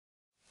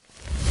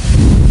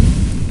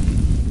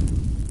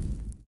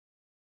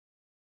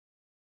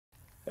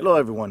Hello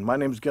everyone, my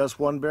name is Gus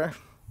Onebear,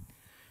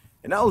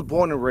 and I was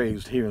born and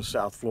raised here in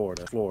South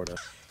Florida.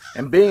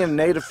 And being a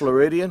native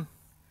Floridian,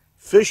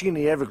 fishing in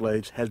the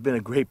Everglades has been a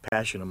great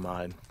passion of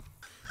mine.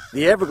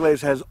 The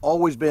Everglades has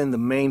always been the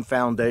main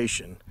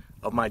foundation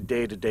of my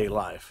day-to-day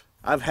life.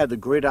 I've had the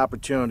great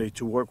opportunity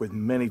to work with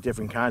many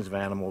different kinds of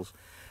animals,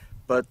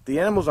 but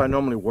the animals I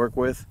normally work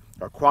with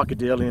are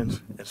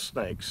crocodilians and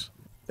snakes.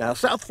 Now,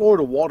 South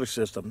Florida water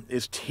system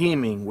is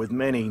teeming with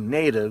many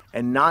native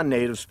and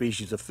non-native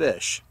species of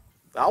fish.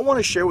 I want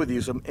to share with you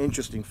some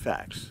interesting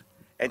facts.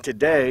 And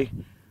today,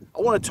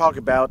 I want to talk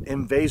about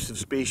invasive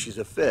species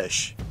of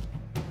fish.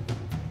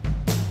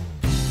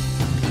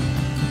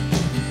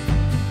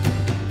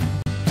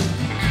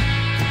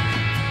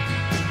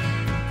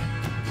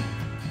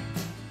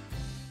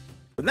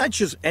 But not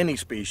just any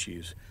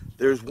species.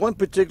 There's one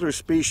particular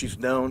species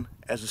known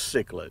as a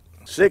cichlid.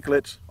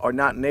 Cichlids are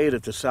not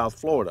native to South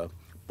Florida,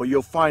 but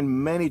you'll find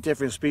many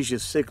different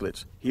species of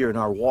cichlids here in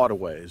our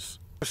waterways.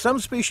 Some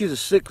species of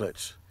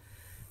cichlids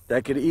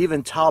that could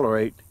even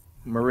tolerate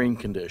marine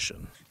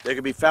conditions. They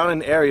can be found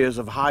in areas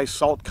of high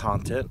salt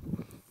content,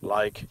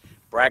 like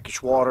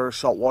brackish water,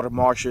 saltwater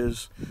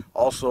marshes,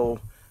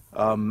 also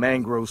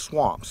mangrove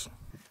swamps.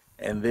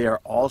 And they are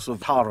also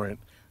tolerant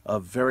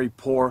of very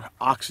poor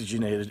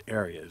oxygenated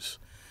areas.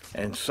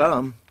 And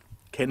some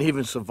can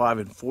even survive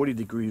in 40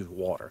 degrees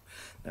water.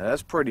 Now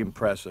that's pretty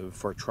impressive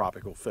for a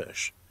tropical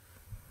fish.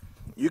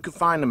 You can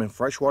find them in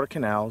freshwater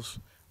canals,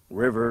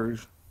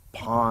 rivers,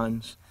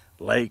 ponds,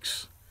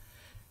 lakes.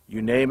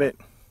 You name it,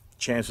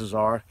 chances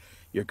are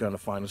you're going to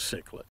find a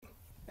cichlid.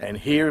 And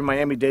here in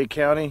Miami-Dade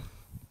County,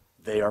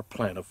 they are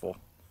plentiful.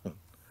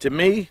 To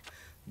me,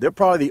 they're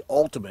probably the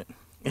ultimate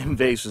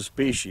invasive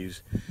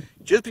species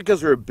just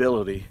because of their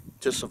ability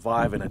to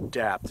survive and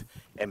adapt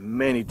in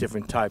many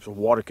different types of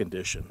water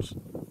conditions.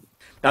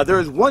 Now, there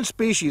is one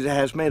species that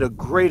has made a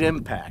great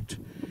impact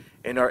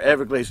in our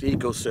Everglades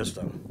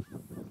ecosystem,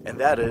 and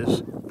that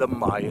is the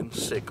Mayan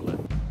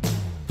cichlid.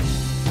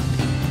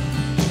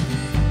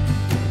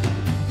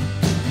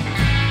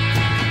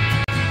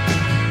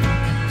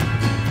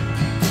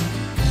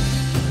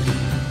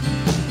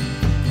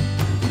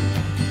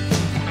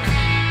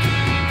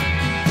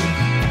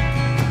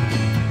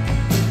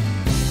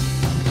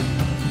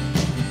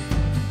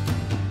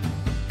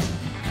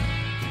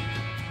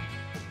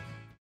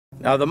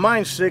 Now, the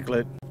Mayan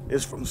cichlid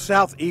is from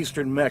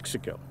southeastern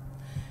Mexico.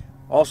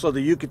 Also the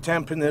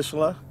Yucatan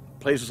Peninsula,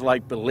 places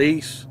like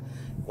Belize,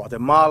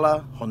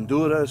 Guatemala,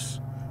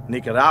 Honduras,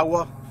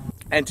 Nicaragua.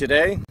 And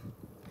today,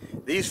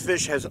 these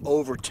fish has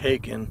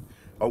overtaken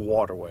our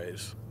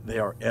waterways. They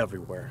are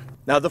everywhere.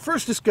 Now, the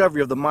first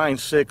discovery of the Mayan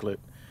cichlid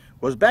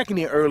was back in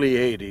the early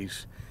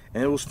 80s,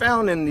 and it was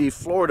found in the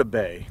Florida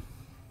Bay.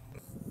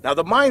 Now,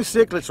 the Mayan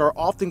cichlids are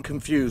often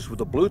confused with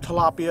the blue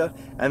tilapia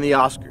and the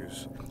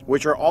Oscars,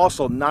 which are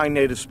also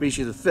non-native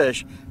species of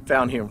fish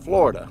found here in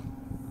Florida.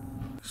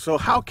 So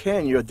how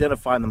can you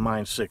identify the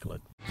Mayan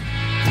cichlid?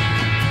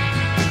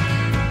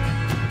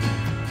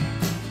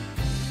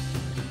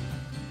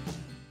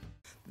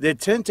 They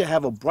tend to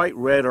have a bright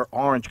red or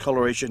orange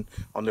coloration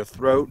on their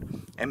throat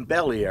and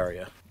belly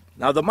area.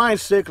 Now, the Mayan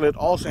cichlid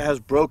also has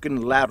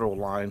broken lateral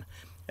line,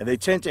 and they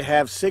tend to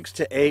have 6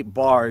 to 8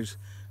 bars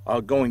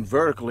going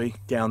vertically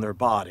down their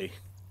body.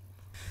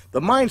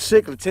 The Mayan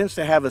cichlid tends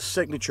to have a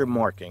signature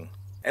marking.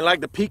 And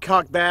like the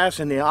peacock bass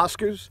and the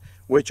Oscars,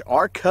 which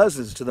are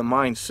cousins to the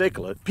Mayan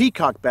cichlid,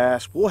 peacock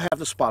bass will have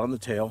the spot on the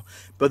tail,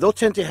 but they'll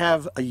tend to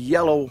have a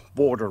yellow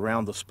border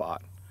around the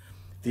spot.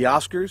 The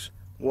Oscars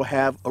will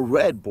have a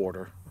red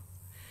border.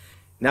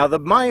 Now, the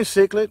Mayan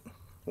cichlid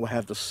will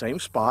have the same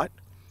spot,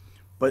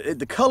 but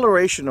the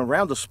coloration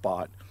around the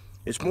spot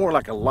is more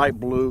like a light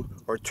blue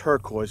or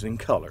turquoise in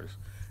colors.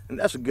 And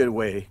that's a good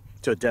way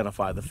to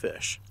identify the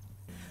fish.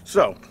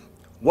 So,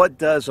 what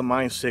does a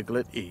Mayan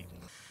cichlid eat?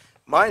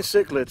 Mayan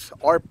cichlids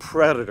are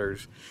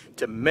predators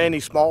to many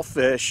small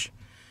fish,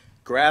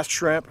 grass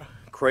shrimp,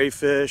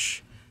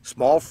 crayfish,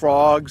 small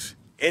frogs,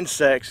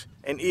 insects,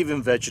 and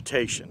even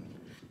vegetation.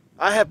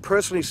 I have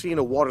personally seen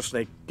a water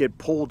snake get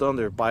pulled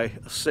under by a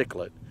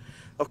cichlid.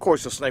 Of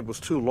course, the snake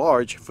was too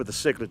large for the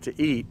cichlid to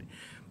eat,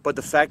 but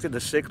the fact that the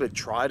cichlid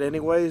tried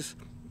anyways,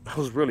 I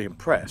was really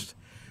impressed.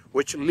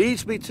 Which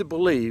leads me to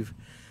believe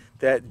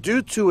that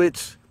due to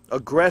its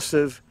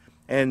aggressive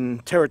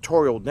and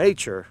territorial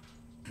nature,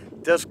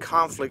 does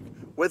conflict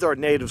with our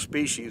native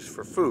species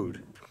for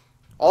food.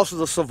 Also,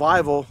 the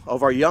survival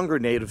of our younger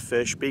native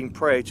fish being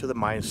prey to the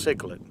Mayan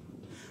cichlid.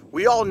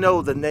 We all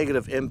know the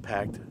negative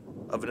impact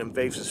of an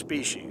invasive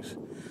species,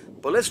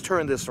 but let's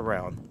turn this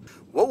around.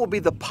 What will be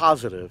the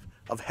positive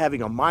of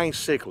having a Mayan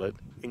cichlid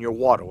in your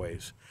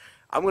waterways?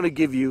 I'm going to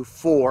give you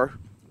 4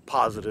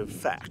 positive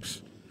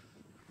facts.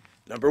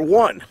 Number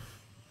 1,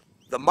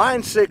 the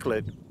Mayan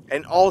cichlid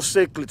and all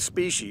cichlid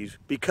species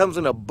becomes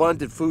an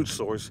abundant food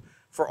source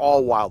for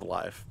all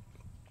wildlife,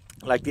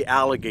 like the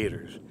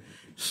alligators,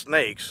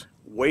 snakes,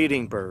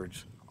 wading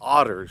birds,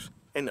 otters,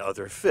 and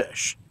other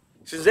fish.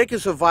 Since they can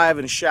survive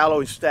in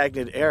shallow and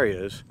stagnant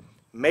areas,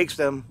 makes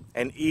them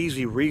an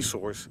easy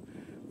resource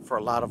for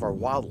a lot of our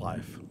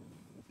wildlife.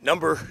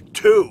 Number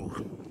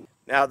 2.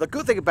 Now, the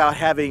good thing about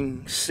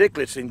having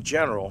cichlids in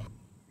general,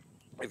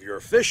 if you're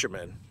a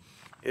fisherman,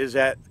 is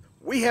that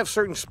we have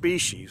certain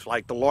species,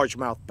 like the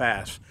largemouth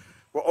bass,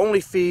 will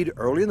only feed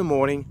early in the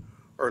morning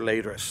or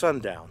later at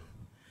sundown.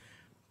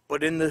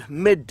 But in the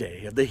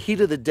midday, of the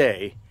heat of the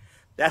day,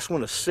 that's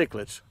when the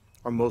cichlids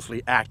are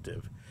mostly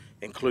active,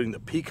 including the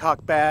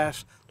peacock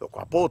bass, the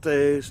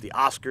guapotes, the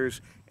Oscars,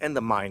 and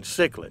the Mayan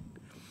cichlid.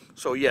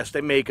 So yes,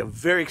 they make a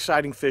very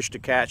exciting fish to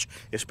catch,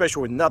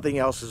 especially when nothing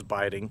else is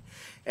biting.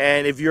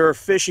 And if you're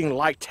fishing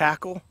light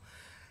tackle,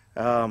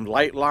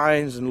 light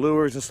lines and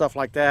lures and stuff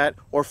like that,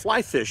 or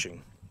fly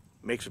fishing,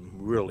 makes them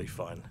really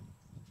fun.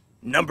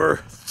 Number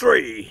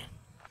 3.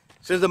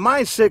 Since the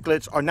Mayan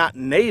cichlids are not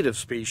native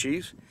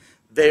species,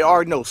 there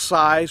are no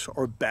size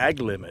or bag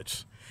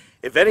limits.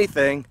 If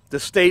anything, the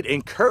state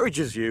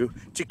encourages you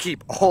to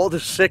keep all the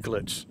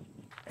cichlids.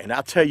 And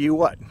I'll tell you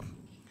what,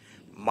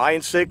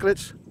 Mayan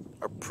cichlids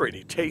are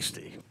pretty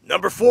tasty.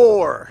 Number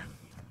 4,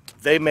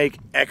 they make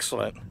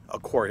excellent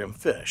aquarium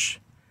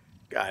fish.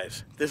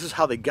 Guys, this is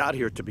how they got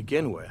here to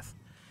begin with.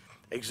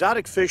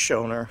 Exotic fish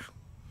owners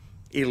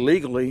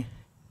illegally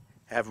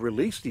have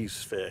released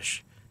these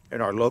fish in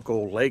our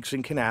local lakes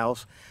and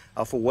canals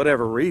for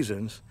whatever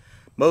reasons.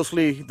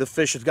 Mostly the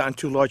fish has gotten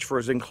too large for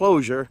his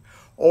enclosure,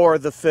 or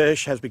the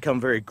fish has become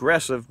very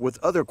aggressive with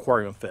other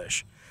aquarium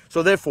fish.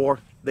 So therefore,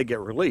 they get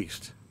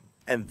released.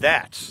 And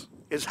that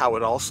is how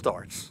it all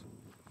starts.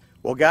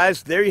 Well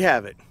guys, there you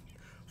have it.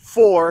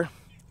 4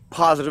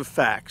 positive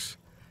facts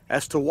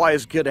as to why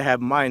it's good to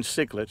have Mayan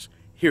cichlids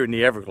here in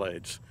the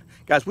Everglades.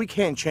 Guys, we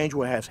can't change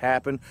what has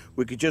happened.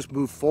 We could just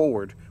move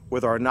forward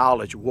with our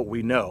knowledge of what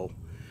we know.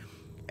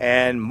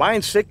 And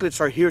Mayan cichlids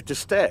are here to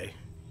stay.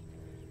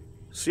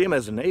 See them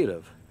as a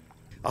native.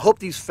 I hope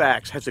these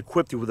facts has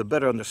equipped you with a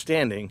better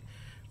understanding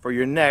for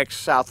your next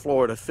South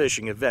Florida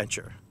fishing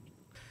adventure.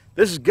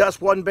 This is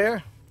Gus One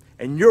Bear,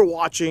 and you're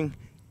watching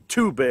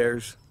Two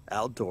Bears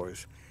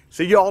Outdoors.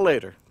 See y'all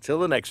later. Till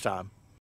the next time.